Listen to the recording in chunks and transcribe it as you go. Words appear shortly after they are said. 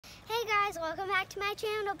Hey guys, welcome back to my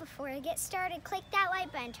channel. Before I get started, click that like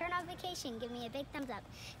button, turn on notification, give me a big thumbs up.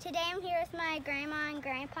 Today I'm here with my grandma and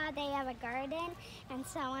grandpa. They have a garden, and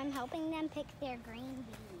so I'm helping them pick their green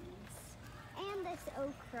beans. And this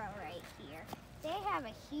okra right here. They have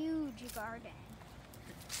a huge garden.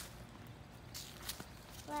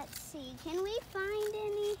 Let's see, can we find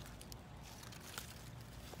any?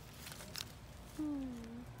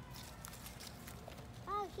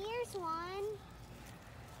 Oh, here's one.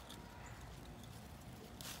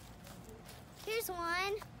 Here's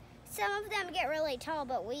one. Some of them get really tall,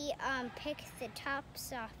 but we pick the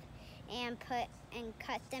tops off and cut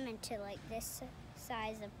them into like this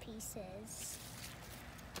size of pieces.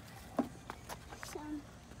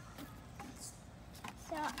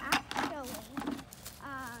 So actually,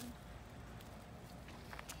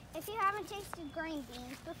 if you haven't tasted green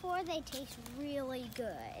beans before, they taste really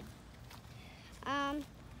good.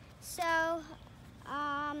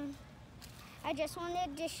 I just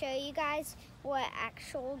wanted to show you guys what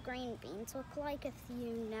actual green beans look like if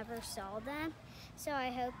you never saw them. So I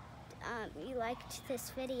hope you liked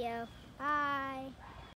this video. Bye.